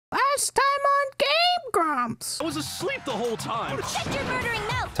This time on GameGrumps. I was asleep the whole time. Shut your murdering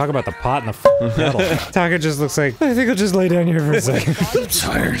mouth. Talk about the pot and the kettle. Taka just looks like, I think I'll just lay down here for a second. I'm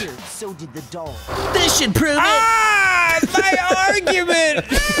tired. So did the doll. This should prove My argument!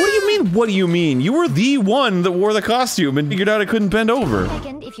 What do you mean, what do you mean? You were the one that wore the costume and figured out I couldn't bend over.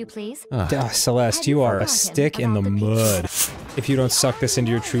 Second, if you please. Celeste, you are a stick in the mud. If you don't suck this into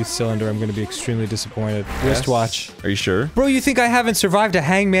your truth cylinder, I'm gonna be extremely disappointed. Wristwatch. Are you sure? Bro, you think I haven't survived a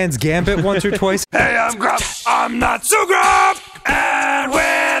hangman's gambit once or twice? Hey, I'm Grumps. I'm not so Grump. And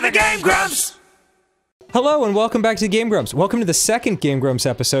we're the Game Grumps. Hello and welcome back to Game Grumps. Welcome to the second Game Grumps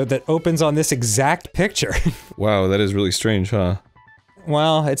episode that opens on this exact picture. Wow, that is really strange, huh?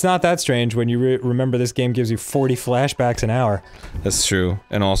 Well, it's not that strange when you remember this game gives you 40 flashbacks an hour. That's true.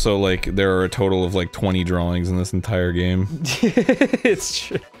 And also, like, there are a total of like 20 drawings in this entire game. It's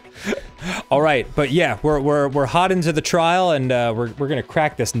true. Alright, but yeah, we're hot into the trial and we're gonna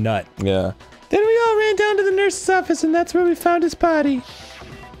crack this nut. Yeah. Then we all ran down to the nurse's office and that's where we found his body.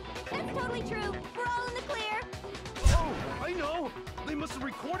 That's totally true. We're all in the clear. Oh, I know. They must have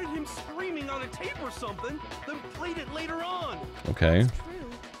recorded him screaming on a tape or something, then played it later on. Okay.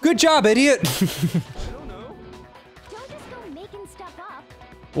 Good job, idiot! I don't know. Don't just go making stuff up.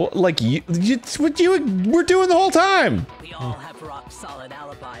 Well, like, it's what you were doing the whole time! We all have rock-solid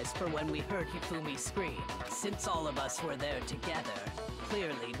alibis for when we heard Hifumi scream. Since all of us were there together,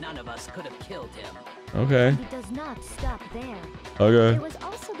 clearly none of us could have killed him. Okay. It does not stop there. Okay. There was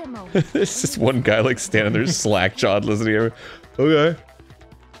also the moment. It's just one guy, like, standing there slack-jawed listening to him. Okay.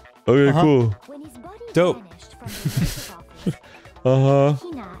 Okay, cool. When his body Dope. vanished from the nurse's office, Uh-huh.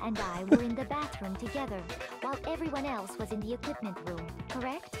 Hina and I were in the bathroom together, while everyone else was in the equipment room,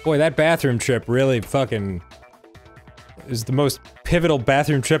 correct? Boy, that bathroom trip really fucking is the most pivotal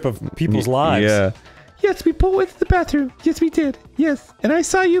bathroom trip of people's lives. Yeah. Yes, we both went to the bathroom. Yes, we did. Yes. And I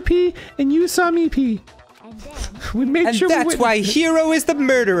saw you pee, and you saw me pee. And then, We made And sure that's we why Hiro is the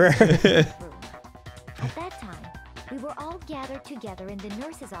murderer! at that time, we were all gathered together in the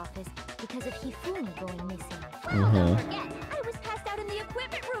nurse's office because of Hifumi going missing. Don't forget, I was passed out in the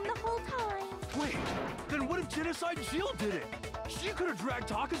equipment room the whole time. Wait, then what if Genocide Jill did it? She could have dragged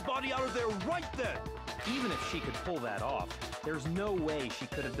Taka's body out of there right then. Even if she could pull that off, there's no way she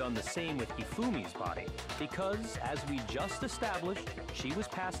could have done the same with Hifumi's body. Because, as we just established, she was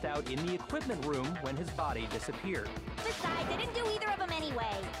passed out in the equipment room when his body disappeared. Besides, I didn't do either of them anyway.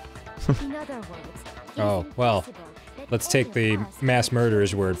 In other words, it is Oh, well, impossible that let's any take the of us mass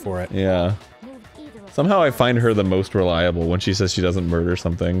murderer's word for it. Yeah. moved either of Somehow I them. find her the most reliable when she says she doesn't murder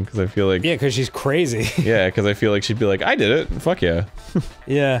something, because I feel like... Yeah, because she's crazy. Yeah, because I feel like she'd be like, I did it. Fuck yeah.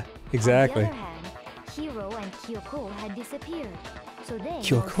 Yeah, exactly. On the other hand, Hiro and Kyoko had disappeared, so they most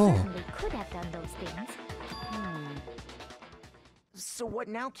Kyoko. certainly could have done those things. So what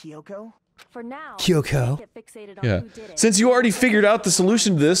now, Kyoko? For now, Kyoko. get fixated on Yeah. who did it. Since you already figured out the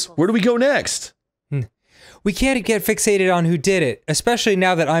solution to this, where do we go next? We can't get fixated on who did it, especially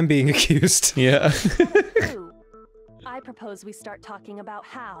now that I'm being accused. Yeah. Who? I propose we start talking about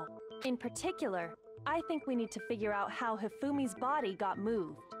how. In particular, I think we need to figure out how Hifumi's body got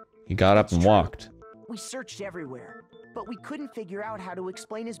moved. He got up and walked. We searched everywhere, but we couldn't figure out how to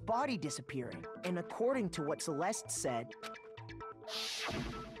explain his body disappearing. And according to what Celeste said,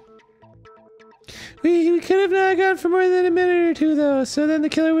 We could have not gone for more than a minute or two, though. So then the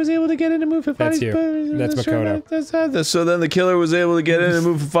killer was able to get in and move That's you. That's Makoto. So then the killer was able to get in and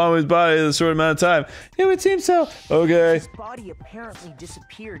move Fami's body in a short amount of time. It would seem so. Okay. his body apparently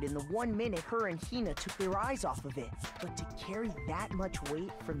disappeared in the 1 minute her and Hina took their eyes off of it. But to carry that much weight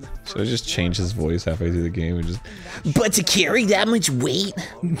from the So I just changed his voice halfway through the game and just... But to carry that much weight?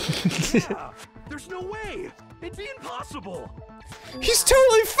 Yeah, there's no way. It'd be impossible. He's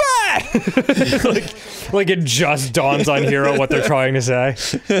totally fat! like it just dawns on Hiro what they're trying to say.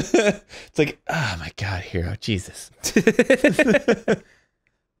 It's like, oh my god, Hero, Jesus. What?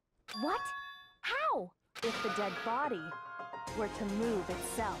 How? If the dead body were to move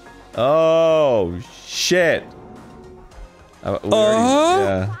itself. Oh, shit.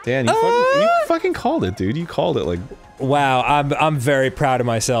 Yeah. Dan, you fucking called it, dude. You called it, like... Wow, I'm very proud of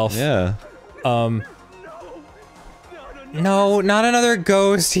myself. Yeah. No, not another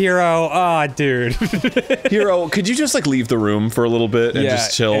ghost Hero. Aw, dude. Hero, could you just, like, leave the room for a little bit and Yeah,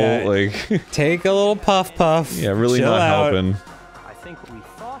 just chill? yeah. Like... Take a little puff. Yeah, really Chill not out. helping. I think we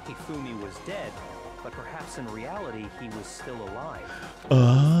thought Hifumi was dead, but perhaps in reality he was still alive.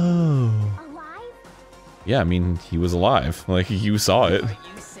 Oh. Alive? Yeah, I mean, he was alive. Like, you saw it. Are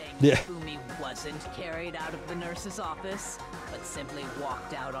you saying Yeah. Hifumi wasn't carried out of the nurse's office, but simply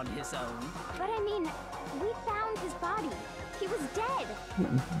walked out on his own? But I mean, we found his body. He was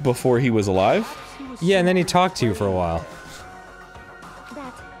dead. Before he was alive? Yeah, and then he talked to you for a while.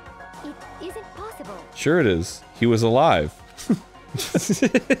 That it isn't possible. Sure it is. He was alive.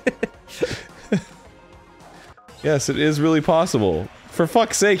 Yes, it is really possible. For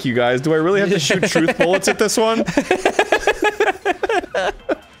fuck's sake, you guys, do I really have to shoot truth bullets at this one? Are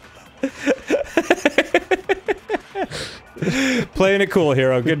Playing it cool,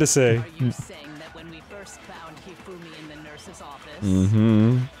 Hero. Good to see. you saying that when we first found Hifumi in the nurse's office,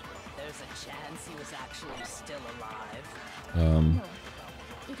 Mm-hmm. there's a chance he was actually still alive? No,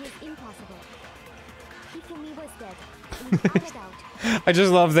 it is impossible. Hifumi was dead, without a doubt. I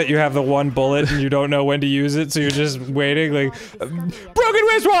just love that you have the one bullet and you don't know when to use it, so you're just waiting like, broken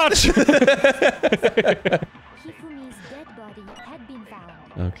wristwatch! Hifumi's dead body had been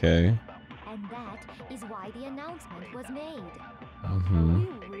found, Okay. and that is why the announcement was made. Mm-hmm.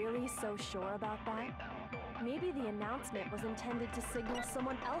 Are we really so sure about that? Maybe the announcement was intended to signal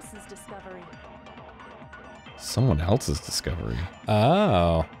someone else's discovery. Someone else's discovery.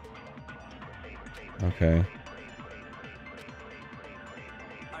 Oh. Okay.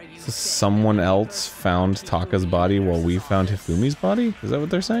 Are you So someone else found Taka's body while we found Hifumi's body? Is that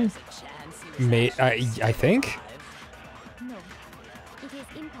what they're saying? I think? No, it is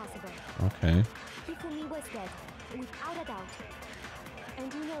impossible. Okay. Hifumi was dead, without a doubt.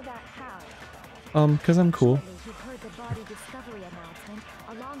 And you know that how? Cause I'm cool. Surely you've heard the body discovery announcement,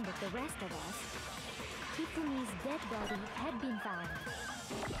 along with the rest of us. Hifumi's dead body had been found.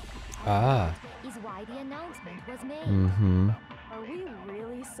 Ah. Is why the announcement was made. Mm-hmm. Are we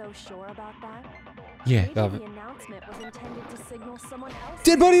really so sure about that? Yeah. Maybe the announcement was intended to signal someone else.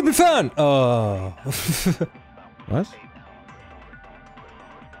 Dead body been found! Oh. What?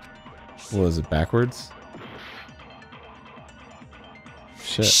 Was it backwards?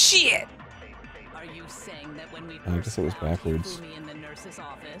 Shit. Shit! Are you saying that when we I guess it was found backwards. Hifumi in the nurse's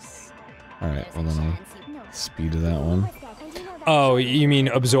office, Alright, well then I'll No. speed to that one. And you know that Oh, you mean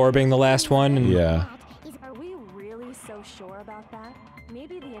absorbing the last one? And Yeah. Are we really so sure about that?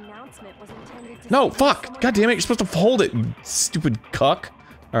 Maybe the announcement was intended to No, signal fuck! someone God damn it, you're else. supposed to hold it, you stupid cuck.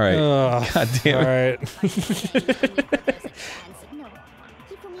 Alright. God damn it. Alright. No.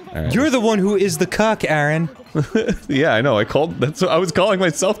 Hifumi was Alright. You're the one who is the cuck, Aaron. Yeah, I know, I was calling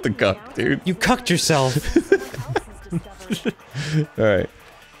myself the cuck, dude. You cucked yourself. Alright.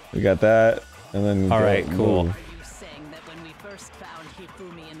 We got that. And then Alright, cool. are you saying that when we first found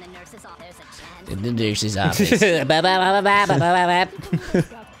Hifumi in the nurse's office, there's a chance In the nurse's office.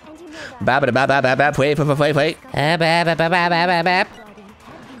 Wait.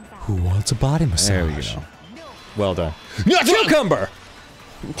 Who wants a body massage? There we go. Well done. Cucumber!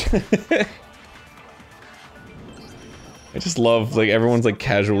 I just love, like, everyone's, like,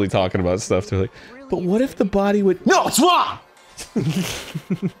 casually talking about stuff. They're like, but what if the body would- No, it's wrong!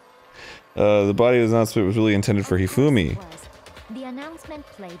 The body announcement was really intended for Hifumi. The announcement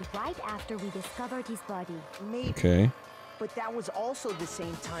played right after we discovered his body. Maybe. Okay. But that was also the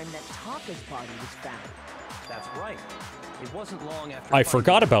same time that Taka's body was found. That's right. It wasn't long after I finding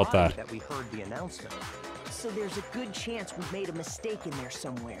forgot the about body that. we heard the announcement. So there's a good chance we've made a mistake in there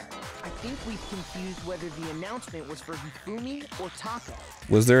somewhere. I think we've confused whether the announcement was for Hifumi or Taka.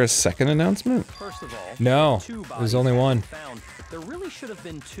 Was there a second announcement? First of all, No, two there's bodies only had been one. Found. There really should have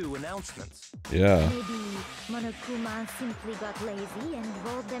been two announcements. Yeah. Maybe Monokuma simply got lazy and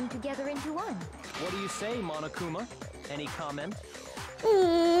rolled them together into one. What do you say, Monokuma? Any comment?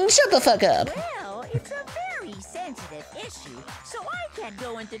 Shut the fuck up. Well, it's a very sensitive issue, so I can't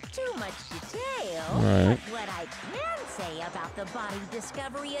go into too much detail. Alright. But what I can say about the body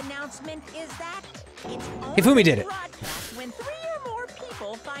discovery announcement is that it's Hifumi only did it. broadcast when 3 or more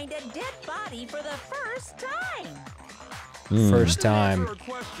people find a dead body for the first time. First time. Answer our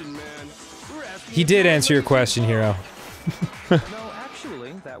question, man. We're asking He did answer your question, Hero. No,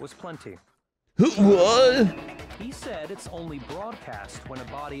 actually, that was plenty. What? He said it's only broadcast when a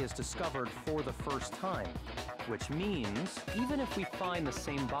body is discovered for the first time. Which means, even if we find the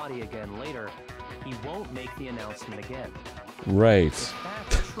same body again later, he won't make the announcement again. Right. If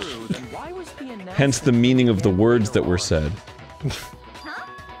that's true, then why was the announcement... Hence the meaning of the again words later that were on? said. Huh?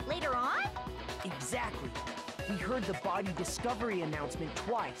 Later on? Exactly. We heard the body discovery announcement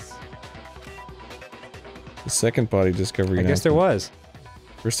twice. The second body discovery I guess there announcement. was.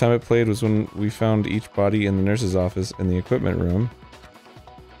 First time it played was when we found each body in the nurse's office in the equipment room.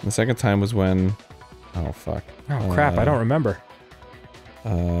 And the second time was when... Oh, fuck. Oh crap, I don't remember.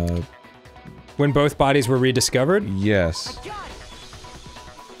 When both bodies were rediscovered? Yes. I got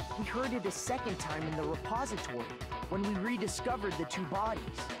it! We heard it a second time in the repository, when we rediscovered the two bodies.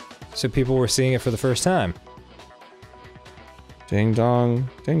 So people were seeing it for the first time. Ding dong,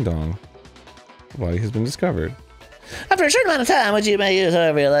 ding dong. The body has been discovered. After a short amount of time, which you may use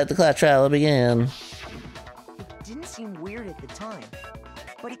however you let the clock travel begin. It didn't seem weird at the time,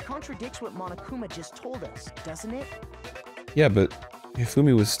 but it contradicts what Monokuma just told us, doesn't it? Yeah, but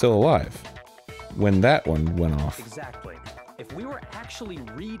Hifumi was still alive when that one went off. Exactly. If we were actually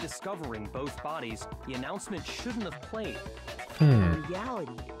rediscovering both bodies, the announcement shouldn't have played. In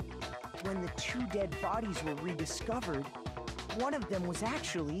reality, when the 2 dead bodies were rediscovered, one of them was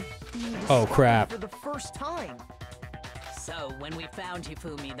actually being Oh, crap. discovered for the first time. So, when we found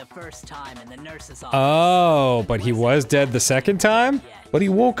Hifumi the first time in the nurse's office... Oh, but he was dead the second time? But he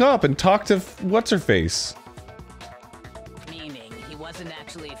woke up and talked to what's-her-face. Meaning, he wasn't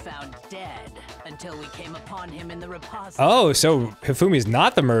actually found dead until we came upon him in the repository. Oh, so Hifumi's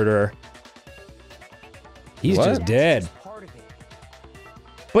not the murderer. He's What? just dead.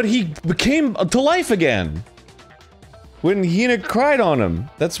 But he became to life again. When Hina cried on him.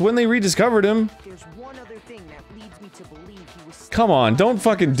 That's when they rediscovered him. There's one other thing that leads me to believe he was still Come on, don't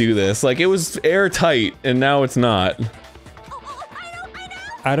fucking do this. Like, it was airtight, and now it's not.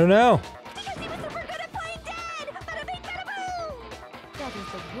 I don't know. That is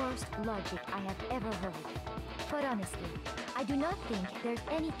the worst logic I have ever heard. But honestly, I do not think there's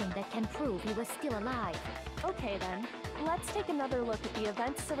anything that can prove he was still alive. Okay then, let's take another look at the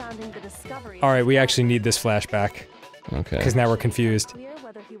events surrounding the discovery. Alright, we actually need this flashback. Okay. Because now we're confused. Clear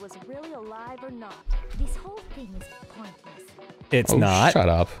whether he was really alive or not. This whole thing is pointless. It's Oh, not. shut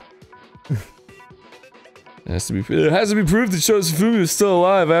up. It has to be proof that shows Hifumi was still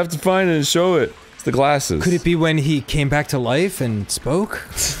alive. I have to find it and show it. It's the glasses. Could it be when he came back to life and spoke?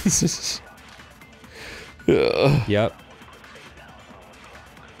 Yep.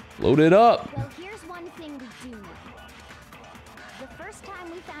 Load it up. Well, here's one thing we do know. The first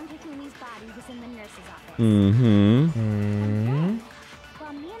time we found Hifumi's body was in the nurse's office. Mm-hmm.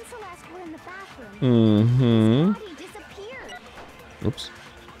 While me and Celeste were in the bathroom, Mm-hmm. his body disappeared. Oops.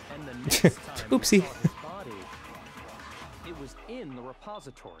 And the next time Oopsie. we saw his body, it was in the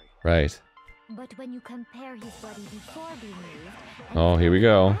repository. Right. But when you compare his body before being moved, Oh, here we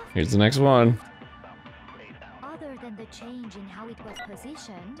go. Here's the next one. other than the change in how it was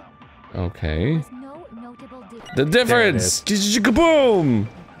positioned, Okay. there's no notable difference. The difference! Kaboom!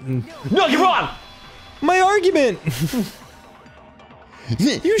 No, you're wrong! My argument!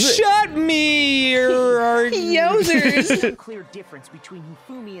 You shot me! There's a clear difference between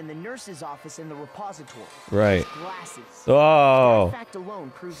Hifumi in the nurse's office and the repository. Right. His glasses. Oh. That fact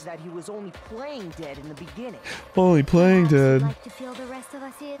alone proves that he was only playing dead in the beginning. Only playing dead. Like to fill the rest of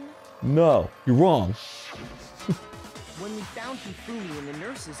us in? No, you're wrong. When we found Hifumi in the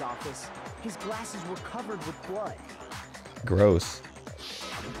nurse's office, his glasses were covered with blood. Gross.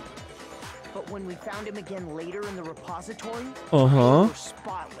 But when we found him again later in the repository, Uh-huh. they were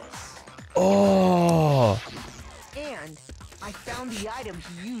spotless. Oh. And I found the item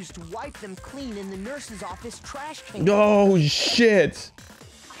he used to wipe them clean in the nurse's office trash can. Oh, shit.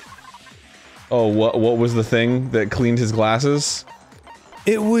 Oh, what was the thing that cleaned his glasses?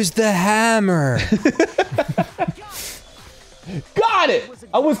 It was the hammer! Got it!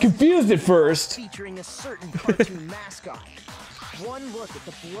 I was confused at first. Featuring a certain cartoon mascot. One look at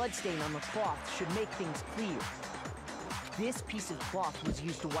the bloodstain on the cloth should make things clear. This piece of cloth was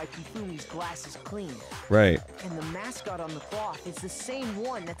used to wipe Hifumi's glasses clean. Right. And the mascot on the cloth is the same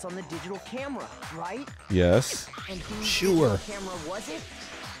one that's on the digital camera, right? Yes. And whose Sure. digital camera was it?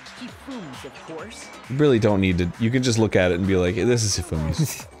 Hifumi's, of course. You really don't need to. You can just look at it and be like, this is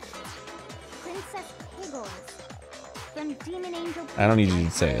Hifumi's. Princess Piggles. From Demon Angel. I don't need you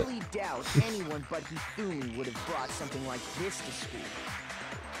to say I it. highly doubt anyone but Hifumi would have brought something like this to school.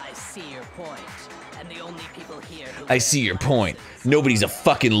 I see your point. And the only people here who I see your point. Nobody's a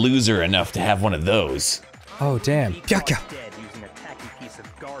fucking loser enough to have one of those. Oh, damn. People are Yucca. dead using a tacky piece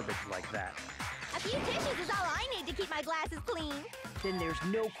of garbage like that. A few tissues is all I need to keep my glasses clean. Then there's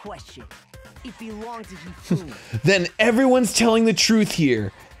no question. It belonged to Hifumi. Then everyone's telling the truth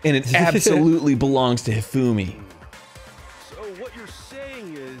here, and it absolutely belongs to Hifumi. So what you're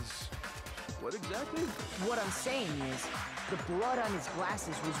saying is... what exactly? What I'm saying is, the blood on his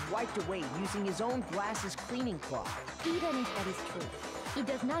glasses was wiped away using his own glasses cleaning cloth. Even if that is true, it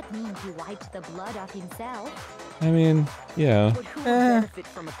does not mean he wiped the blood off himself. I mean, yeah. But who would benefit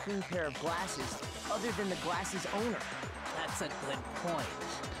from a clean pair of glasses other than the glasses owner? That's a good point.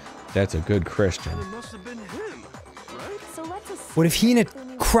 That's a good Christian. It must have been him, right? So let's assume What if Hina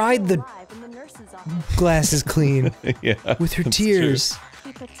Hifumi was cried still the alive in the nurse's office. glasses clean Yeah. with her that's tears?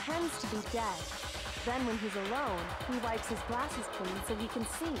 He pretends to be dead. Then when he's alone, he wipes his glasses clean so he can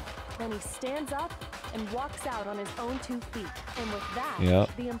see. Then he stands up and walks out on his own 2 feet. And with that,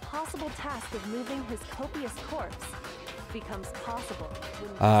 the impossible task of moving his copious corpse becomes possible.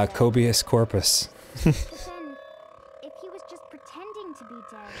 Copious corpus. But then, if he was just pretending to be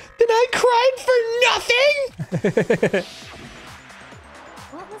dead... Then I cried for nothing?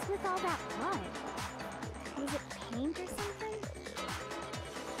 What was with all that blood? Was it paint or something?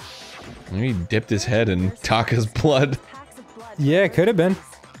 Maybe he dipped his head in Taka's blood. Yeah, it could have been.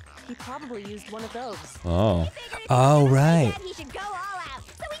 He probably used one of those. Oh. Oh, right. He should go all out,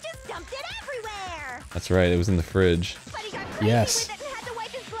 so he just dumped it everywhere. That's right, it was in the fridge. But he got crazy Yes. with it and had to wipe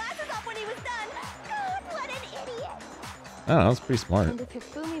his glasses off when he was done. God, what an idiot. I don't know, that's pretty smart. And if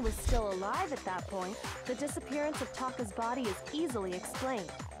Hifumi was still alive at that point, the disappearance of Taka's body is easily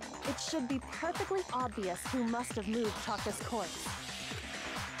explained. It should be perfectly obvious who must have moved Taka's corpse.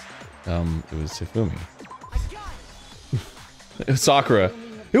 It was Hifumi. It was Sakura.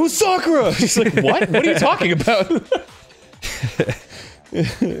 It was Sakura! She's like, what? What are you talking about?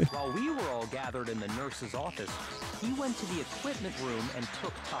 While we were all gathered in the nurse's office, he went to the equipment room and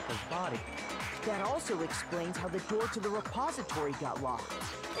took Taka's body. That also explains how the door to the repository got locked.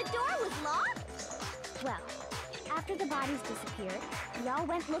 The door was locked? Well, after the bodies disappeared, we all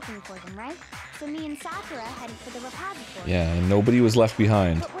went looking for them, right? So me and Sakura headed for the repository. Yeah, and nobody was left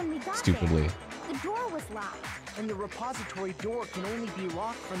behind. But when we got Stupidly. there, the door was locked. And the repository door can only be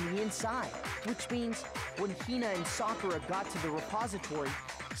locked from the inside. Which means, when Hina and Sakura got to the repository,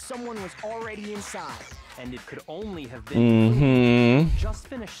 someone was already inside. And it could only have been just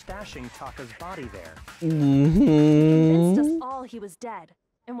finished stashing Taka's body there. Convinced us all he was dead.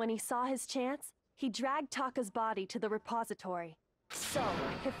 And when he saw his chance, he dragged Taka's body to the repository. So,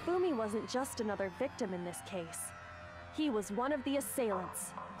 Hifumi wasn't just another victim in this case. He was one of the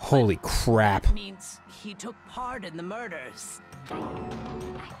assailants. Holy crap. That means he took part in the murders.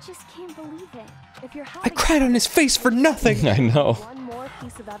 I just can't believe it. If you're I having cried on his face for nothing. I know. one more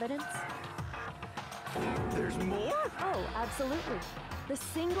piece of evidence? There's more? Oh, absolutely. The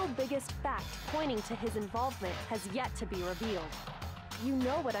single biggest fact pointing to his involvement has yet to be revealed. You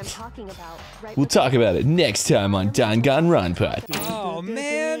know what I'm talking about, right? We'll talk about it next time on Danganronpa. Oh,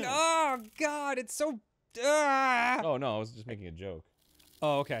 man. Oh, God. It's so... Oh, no, I was just making a joke.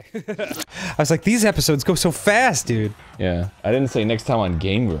 Oh, okay. I was like, these episodes go so fast, dude. Yeah, I didn't say next time on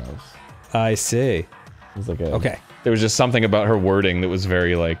GameGrumps. I see. It was like a... Okay. There was just something about her wording that was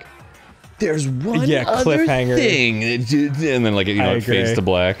very, like... There's one other cliffhanger thing. And then, like, you know, it fades to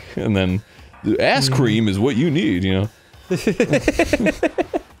black. And then, the ass cream is what you need, you know?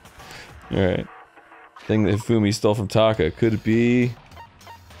 Alright. Thing that Hifumi stole from Taka. Could it be...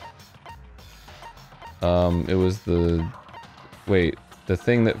 it was the... Wait. The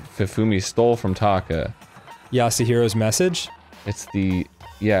thing that Hifumi stole from Taka. Yasuhiro's message? It's the...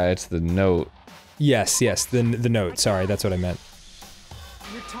 Yeah, it's the note. Yes, the note. Sorry, that's what I meant.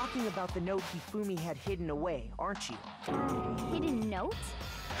 You're talking about the note Hifumi had hidden away, aren't you? Hidden note?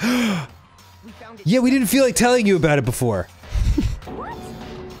 We found it. Yeah, we didn't feel like telling you about it before. What?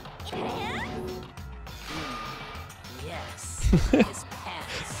 In him? Yes. His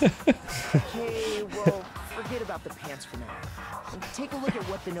pants. Okay, well, forget about the pants for now. And take a look at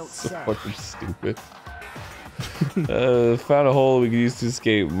what the note said. Fucking stupid. Found a hole we could use to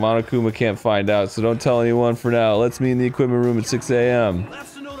escape. Monokuma can't find out, so don't tell anyone for now. Let's meet in the equipment room at 6 a.m.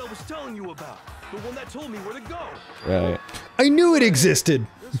 That's the note I was telling you about. The one that told me where to go. Right. I knew it existed!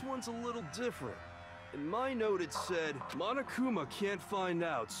 This one's a little different. In my note it said, Monokuma can't find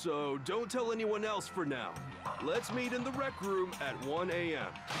out, so don't tell anyone else for now. Let's meet in the rec room at 1 a.m.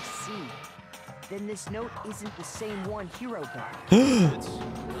 I see. Then this note isn't the same one Hiro got. It's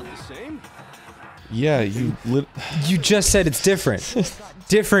not the same? Yeah, you You just said it's different.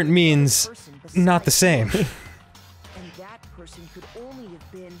 Different means not the same. And that person could only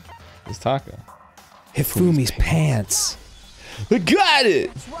have been... It's Taka. Hifumi's pants. I got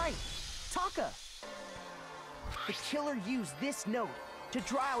it! That's right! Taka! The killer used this note to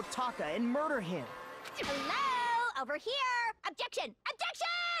draw out Taka and murder him. Hello? Over here! Objection!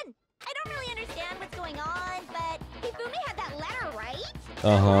 Objection! I don't really understand what's going on, but Hifumi had that letter, right?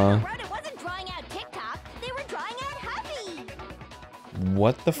 Uh-huh. Wrote it wasn't drawing out TikTok, they were drawing out Huffy!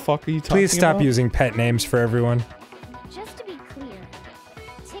 What the fuck are you talking about? Please stop using pet names for everyone. Just to be clear,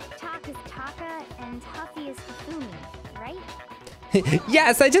 TikTok is Taka and Huffy is Hifumi, right?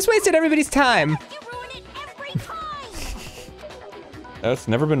 Yes, I just wasted everybody's time. You ruin it every time! That's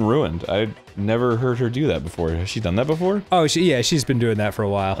never been ruined. I never heard her do that before. Has she done that before? Oh, yeah, she's been doing that for a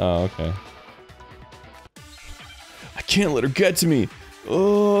while. Oh, okay. I can't let her get to me.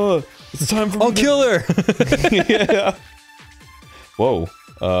 Oh, It's time for I'll kill her! Yeah. Whoa.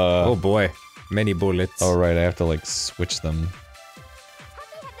 Oh boy. Many bullets. All right, I have to like switch them.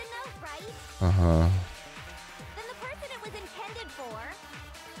 Puppy had the note, right? Uh-huh. Then the person it was intended for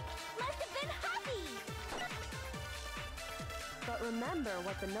must have been Huppy. But remember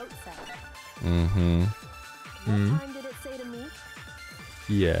what the note said. Mm-hmm. What time did it say to meet?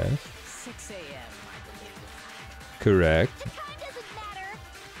 Yes. 6 a.m., I believe. Correct. The time doesn't matter.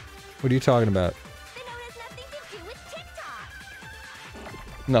 What are you talking about? The note has nothing to do with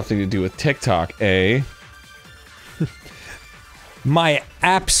TikTok. Nothing to do with TikTok, eh? My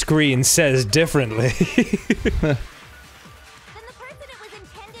app screen says differently. Then the person it was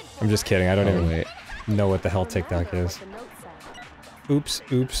intended for. I'm just kidding. I don't even wait. know what the hell TikTok is. The note said. Oops.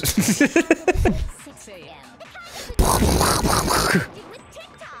 Oops. 6 a.m.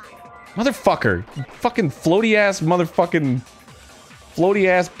 Motherfucker. Fucking floaty ass motherfucking floaty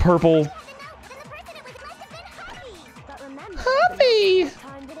ass purple. But remember, Huffy. what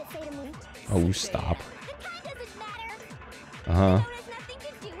time did it say to meet? Oh, stop. The time doesn't matter. Uh-huh. The note has nothing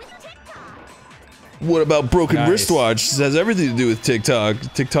to do with TikTok. What about broken Nice. wristwatch? This has everything to do with TikTok.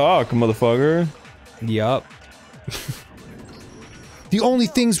 TikTok, motherfucker. Yup. The only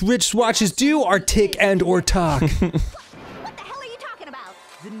things rich watches do are tick and or talk. What the hell are you talking about?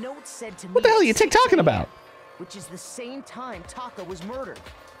 The note said to me. What the hell are you talking about? Which is the same time Taka was murdered.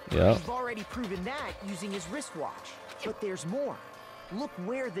 Yeah. We've already proven that using his wristwatch. But there's more. Look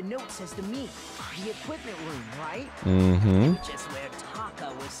where the note says to meet. The equipment room, right? Mm-hmm. Which is where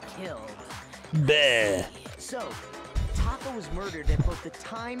Taka was killed. Bleh. So, Taka was murdered at both the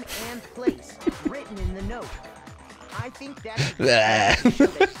time and place written in the note. I think that's show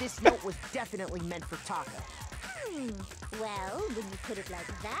that this note was definitely meant for Taka. Well, when you put it like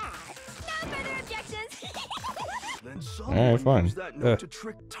that. No further objections. Then Alright, someone fine. used that note to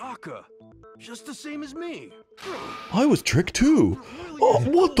trick Taka. Just the same as me. I was tricked too. Oh,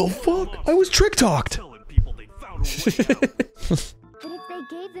 what the fuck? I was trick-talked. Telling people they found a way out. But if they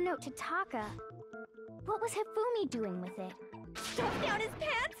gave the note to Taka, what was Hifumi doing with it? Stuffed down his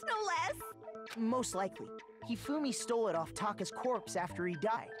pants, no less. Most likely. Hifumi stole it off Taka's corpse after he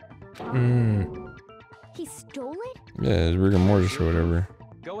died. He stole it? Yeah, it's rigor mortis or whatever.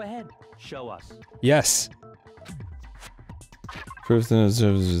 Go ahead, show us. Yes. Proof that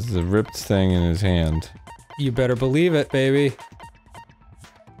it was the ripped thing in his hand. You better believe it, baby.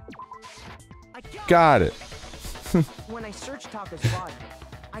 Got it. When I searched Taka's body,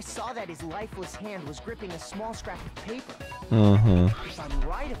 I saw that his lifeless hand was gripping a small scrap of paper. Uh-huh. If I'm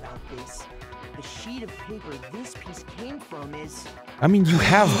right about this, the sheet of paper this piece came from is... I mean, you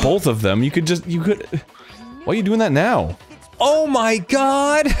have both of them. You could just, why are you doing that now? Oh my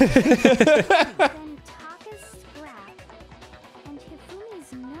god! Then Taka's scrap and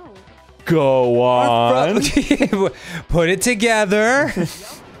Hifumi's note. Go on. Put it together.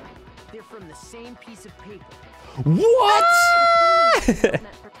 They're from the same piece of paper. What?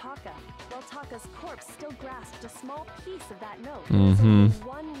 meant for Taka, while Taka's corpse still grasped a small piece of that note. There's only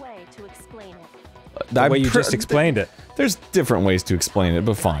one way to explain it. The way you just explained it. There's different ways to explain it,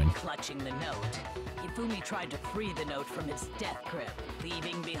 but fine. Clutching the note, Hifumi tried to free the note from its death grip,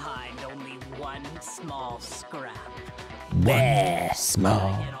 leaving behind only one small scrap.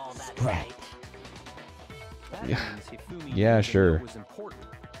 Small. Get all that right? That means Hifumi knew Yeah, the sure. note was important.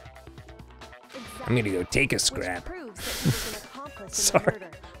 I'm gonna go take a Which scrap. proves that he was an accomplice in the Sorry.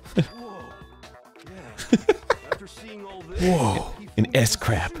 murder. Whoa. Yeah. After seeing all this, Whoa, an Hifumi S was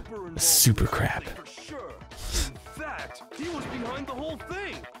crap. super involved A super in crap. something for sure. In fact, he was behind the whole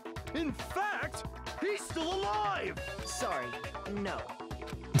thing. In fact, he's still alive. Sorry, no.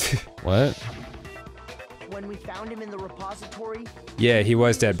 What? When we found him in the repository, Yeah, he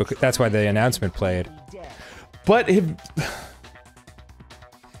was dead, but that's why the announcement played. dead. But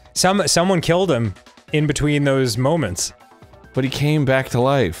Someone killed him in between those moments. he came back to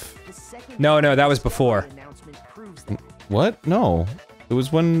life. The second No, that was before. announcement proves that. What? No. It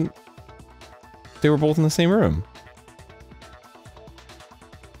was when they were both in the same room.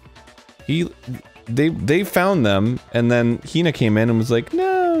 They found them, and then Hina came in and was like,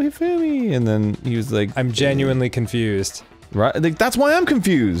 "No, Hifumi," and then he was like, I'm genuinely confused. right? Like, that's why I'm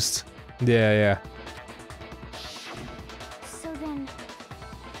confused. Yeah. So then,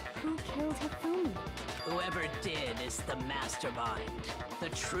 who killed Hifumi? Whoever did is the mastermind, the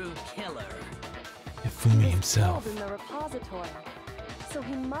true killer. Hifumi He was himself. killed in the repository. So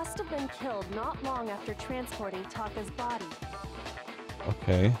he must have been killed not long after transporting Taka's body.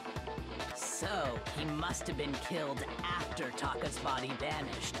 Okay. So, he must have been killed after Taka's body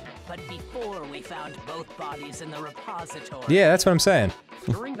vanished. but before we found both bodies in the repository. Yeah, that's what I'm saying.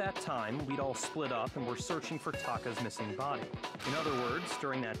 During that time, we'd all split up and were searching for Taka's missing body. In other words,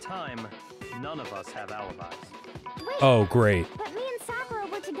 during that time, none of us have alibis. Wait, Oh, great. but me and Sakura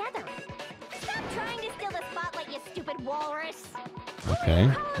were together. Stop trying to steal the spotlight, you stupid walrus.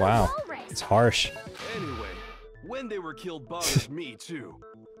 Okay. Wow. It's harsh. Anyway, when they were killed bothered me too.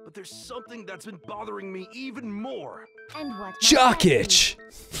 But there's something that's been bothering me even more. And what? Jock itch.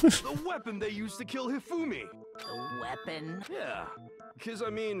 The weapon they used to kill Hifumi. The weapon? Yeah, because I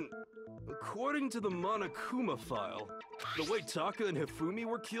mean, according to the Monokuma file, the way Taka and Hifumi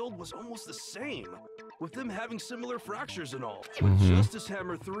were killed was almost the same, with them having similar fractures and all. But Justice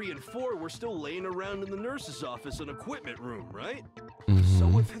Hammer 3 and 4 were still laying around in the nurse's office and equipment room, right?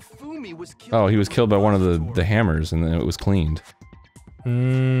 So if Hifumi was killed... Oh, he was killed by one of the hammers, and then it was cleaned.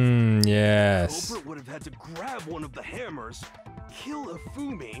 Yes. Culprit would have had to grab one of the hammers, kill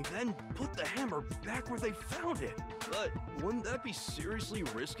Hifumi, then put the hammer back where they found it. But wouldn't that be seriously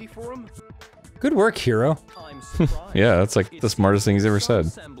risky for him? Good work, hero. I'm surprised. Yeah, that's like the smartest thing he's ever said.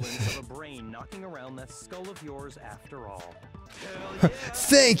 Semblance of a brain knocking around that skull of yours after all. Hell yeah,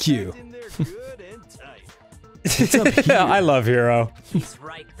 Thank you. in there good and tight. It's up here. I love hero. He's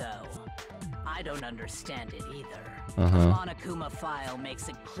right, though. I don't understand it either. The Monokuma file makes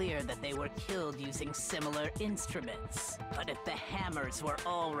it clear that they were killed using similar instruments. But if the hammers were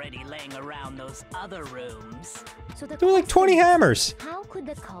already laying around those other rooms... So the There were like 20 hammers. How could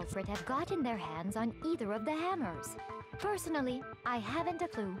the culprit have gotten their hands on either of the hammers? Personally, I haven't a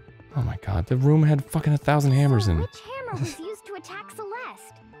clue. Oh my god, the room had fucking 1,000 hammers in it. Which hammer was used to attack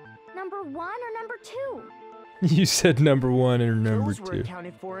Celeste? Number 1 or number 2? You said number 1 or number Those were 2.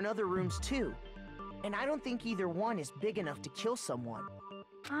 accounted for in other rooms too. And I don't think either one is big enough to kill someone.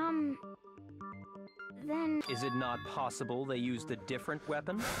 Then... Is it not possible they used a different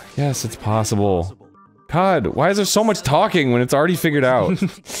weapon? Yes, it's possible. God, why is there so much talking when it's already figured out?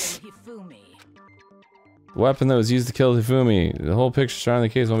 Hifumi. The weapon that was used to kill Hifumi. The whole picture surrounding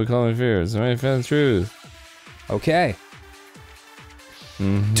the case won't be calling fears. I found the truth. Okay.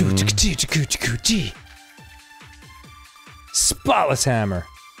 Spotless hammer.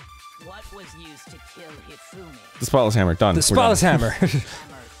 What was used to kill Hifumi? The spotless hammer, done. The We're spotless done. hammer. Hammer 3.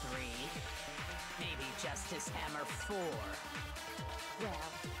 Maybe Justice Hammer 4. Well,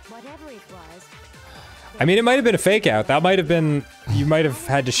 whatever it was... I mean, it might have been a fake out. That might have been... You might have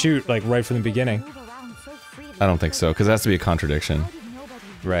had to shoot, like, right from the beginning. I don't think so, because it has to be a contradiction.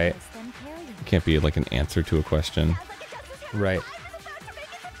 Right. It can't be, like, an answer to a question. Right.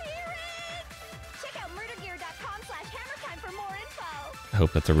 Check out murdergear.com/hammertime for more info. I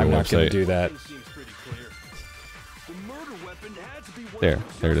hope that's a real I'm not gonna website. do that. Seems pretty clear. The murder weapon had to be one There,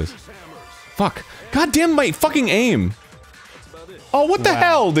 of there it is. Justice hammers. Fuck. God damn my fucking aim. That's about it. Oh, what the Wow.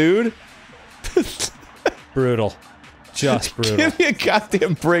 hell, dude? Brutal. Just brutal. Give me a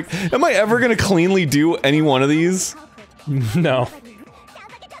goddamn break. Am I ever gonna cleanly do any one of these? No.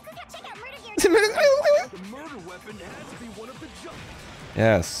 The murder weapon had to be one of the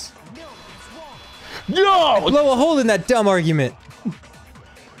Yes. No! Blow a hole in that dumb argument.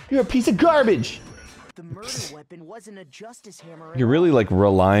 You're a piece of garbage. The murder weapon wasn't a justice hammer. You're really like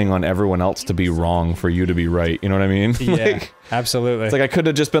relying on everyone else to be wrong for you to be right. You know what I mean? Yeah, Like, absolutely. it's like I could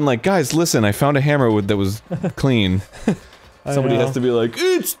have just been like, guys, listen, I found a hammer that was clean. Somebody know. has to be like,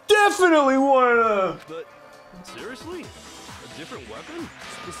 it's definitely one of them. But seriously? A different weapon?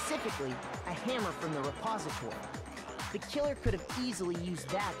 Specifically, a hammer from the repository. The killer could have easily used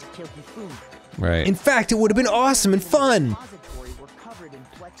that to kill Hifumi. Right. In fact, it would have been awesome and fun. Repository were covered in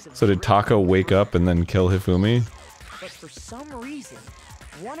flecks of So did grit, Taka wake up and then kill Hifumi? but for some reason,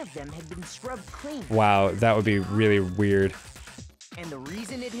 one of them had been scrubbed clean. Wow, that would be really weird. And the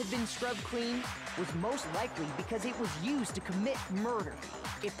reason it had been scrubbed clean was most likely because it was used to commit murder.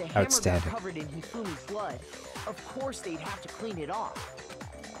 If the hammer got Outstanding. covered in Hifumi's blood, of course they'd have to clean it off.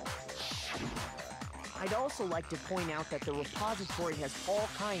 I'd also like to point out that the repository has all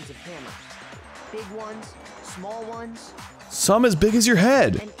kinds of hammers. Big ones, small ones, Some as big as your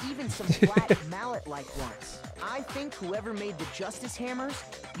head. and even some flat mallet-like ones. I think whoever made the Justice Hammers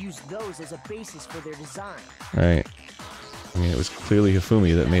used those as a basis for their design. Right. I mean, it was clearly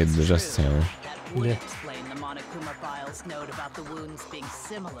Hifumi that made the Justice Hammer. That would explain the Monokuma file's note about the wounds being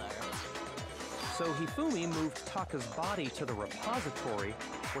similar. So Hifumi moved Taka's body to the repository,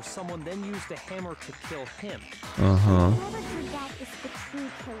 where someone then used a hammer to kill him. Uh-huh. Whoever did that is the true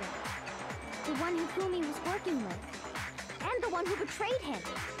killer. The one Hifumi was working with. And the one who betrayed him.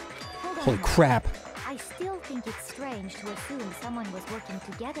 Hold on Holy a minute. crap. I still think it's strange to assume someone was working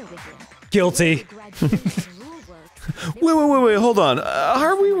together with him. Guilty. Wait, hold on.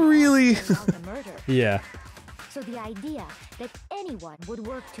 Are we Really? Yeah. So the idea that anyone would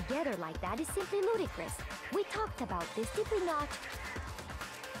work together like that is simply ludicrous. We talked about this, did we not?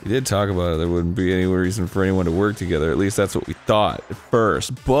 We did talk about it. There wouldn't be any reason for anyone to work together. At least that's what we thought at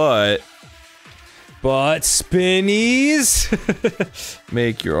first. But Spinnies!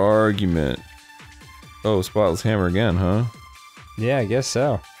 make your argument. Oh, Spotless Hammer again, huh? Yeah, I guess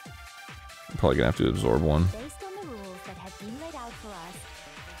so. I'm probably gonna have to absorb one. Based on the rules that have been laid out for us,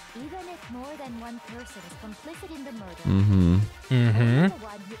 even if more than one person is complicit in the murder, only the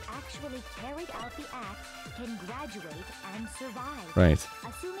one who actually carried out the act can graduate and survive. Right.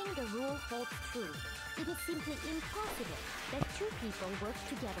 Assuming the rule holds true, it is simply impossible that two people work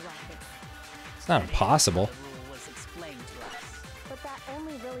together on this. It's not impossible. The rule was explained to us. But that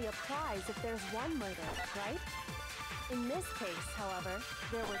only really applies if there's one murder, right? In this case, however,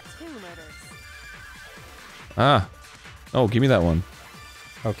 there were 2 murders. Ah. Oh, give me that one.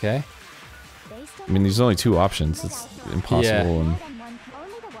 Okay. I mean, there's only 2 options. It's impossible Yeah. and...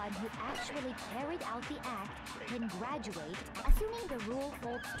 Only the one who actually carried out the act can graduate, assuming the rule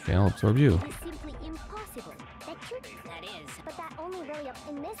holds true. Okay, I'll absorb you. It is simply impossible that two... That is. But that only really...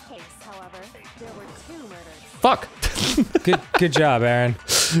 In this case, however, There were 2 murders. Fuck! Good job, Aaron.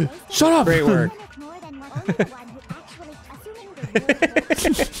 Shut up! Great work. more than one... Only the one who actually... Assuming the rule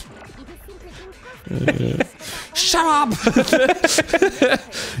holds true. It is simply impossible. Shut up!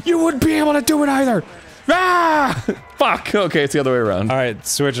 You wouldn't be able to do it either! Ah! Fuck! Okay, it's the other way around. Alright,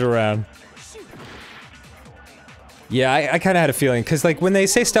 switch it around. Yeah, I kind of had a feeling, because, like, when they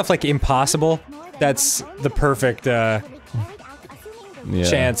say stuff like impossible, that's the perfect,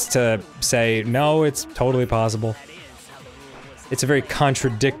 chance to say, no, it's totally possible. It's a very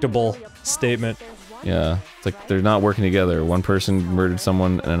contradictable statement. Yeah, it's like they're not working together. One person murdered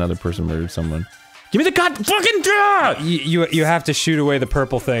someone and another person murdered someone. Give me the god fucking You have to shoot away the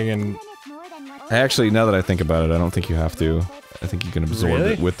purple thing and... Actually, now that I think about it, I don't think you have to. I think you can absorb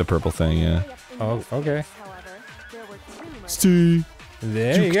Really? it with the purple thing, yeah. Oh, okay. See?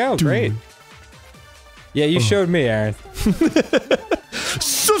 There you go, great. Yeah, you showed me, Aaron.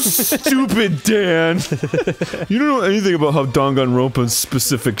 So stupid, Dan! You don't know anything about how Danganronpa's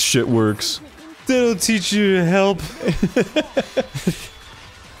specific shit works. That'll teach you to help.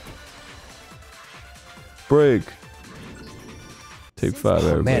 Break. Take 5,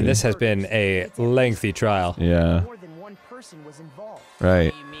 everybody. Man, this has been a lengthy trial. Yeah. More than one person was involved.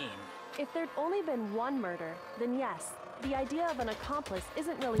 Right. What do you mean? If there'd only been one murder, then yes, the idea of an accomplice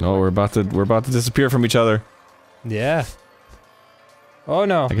isn't really. No, we're about to disappear from each other. Yeah. Oh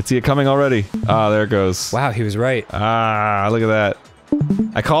no. I can see it coming already. Ah, there it goes. Wow, he was right. Ah, look at that.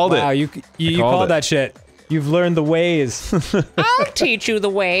 I called Wow, it. you called called it. that shit. You've learned the ways. I'll teach you the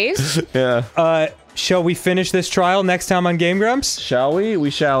ways. Yeah. Shall we finish this trial next time on GameGrumps? Shall we? We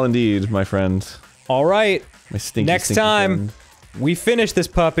shall indeed, my friend. All right. My stinky, Next stinky time, friend. we finish this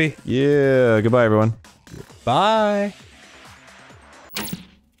puppy. Yeah. Goodbye, everyone. Bye.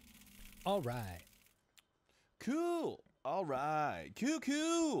 All right. Cool. All right.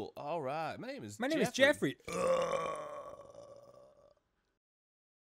 Cool. All right. My name is My name is Jeffrey.